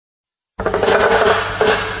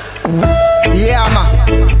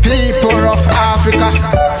Africa,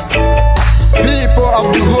 people of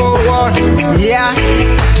the whole world. Yeah,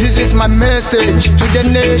 this is my message to the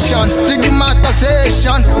nation.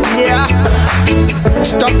 Stigmatization, yeah.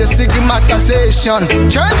 Stop the stigmatization.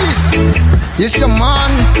 Changes. It's your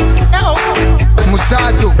man,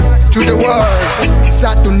 MOZATO, to the world,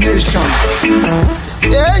 MOZATO nation.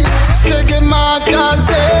 Hey,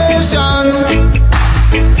 stigmatization.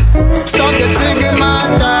 Stop the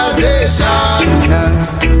stigmatization.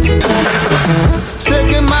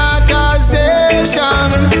 Stigmatization.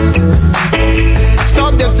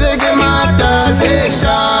 Stop the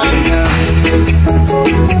stigmatization.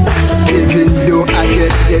 Even though I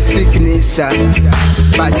get the sickness,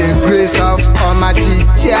 by the grace of Almighty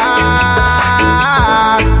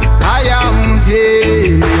Jah, I am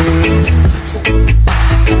healing.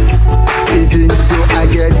 Even though I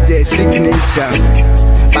get the sickness,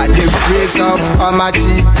 by the grace of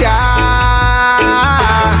Almighty Jah,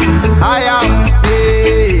 I am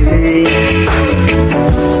healing.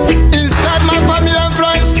 Instead, my family and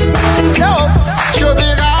friends, no, should be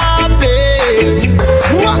happy.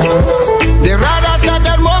 They rather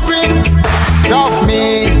started mocking of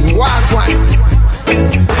me. One.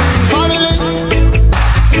 Family,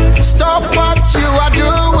 stop what you are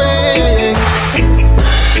doing.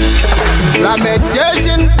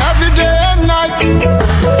 Lamentation every day and night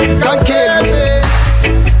can kill me.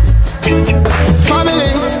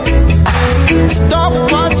 Family, stop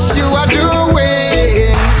what you are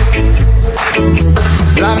doing.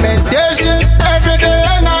 Lamentation every day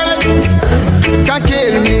and night can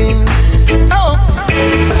kill me. Oh,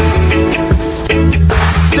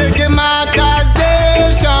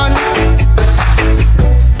 stigmatization.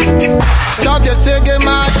 Stop the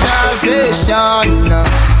stigmatization.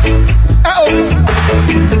 Oh,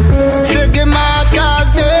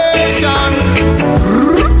 stigmatization.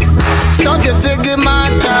 Stop the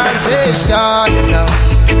stigmatization.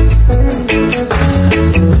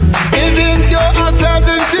 Even though I felt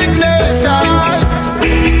the sickness,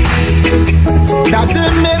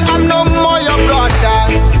 doesn't mean I'm no more your brother.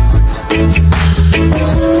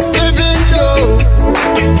 Even though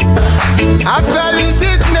I fell in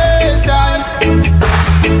sickness,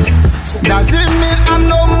 doesn't mean I'm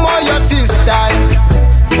no more your sister.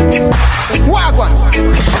 Wagwan.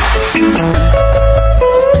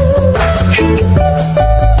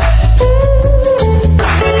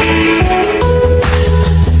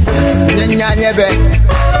 Nyanyebe,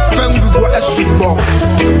 feng dudu esubo.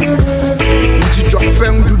 Nijijo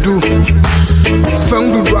feng dudu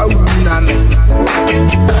awuname.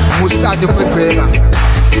 MOZATO pepena.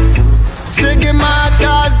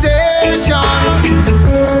 Stigmatization.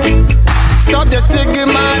 Stop the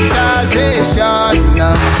stigmatization.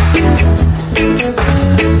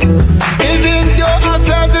 Even though I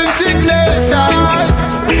felt the sickness,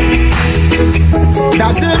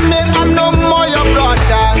 doesn't mean I'm no more your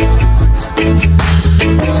brother.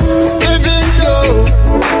 Even though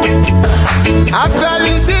I fell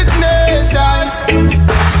in sickness,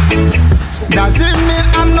 doesn't mean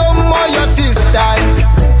I'm no more your sister.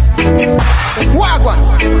 Wagwan.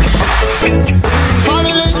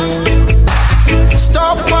 Family,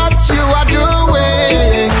 stop what you are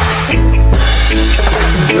doing.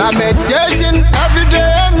 Lamentation every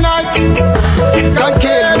day and night can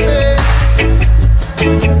kill me.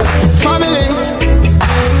 Family,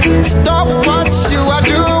 stop what you are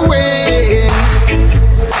doing.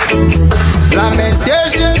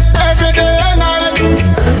 Lamentation every day and night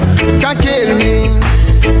can kill me.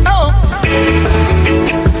 Oh,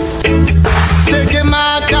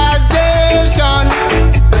 stigmatization.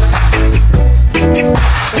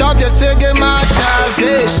 Stop the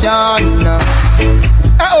stigmatization.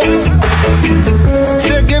 Oh,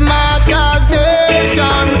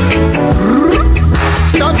 stigmatization.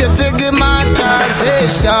 Stop the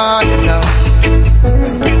stigmatization.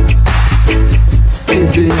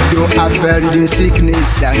 Even though I felt in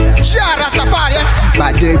sickness,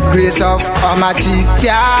 by the grace of Almighty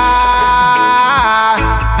Jah,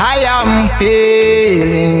 I am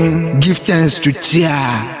healing. Give thanks to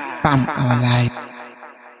Jah. Pam, alright.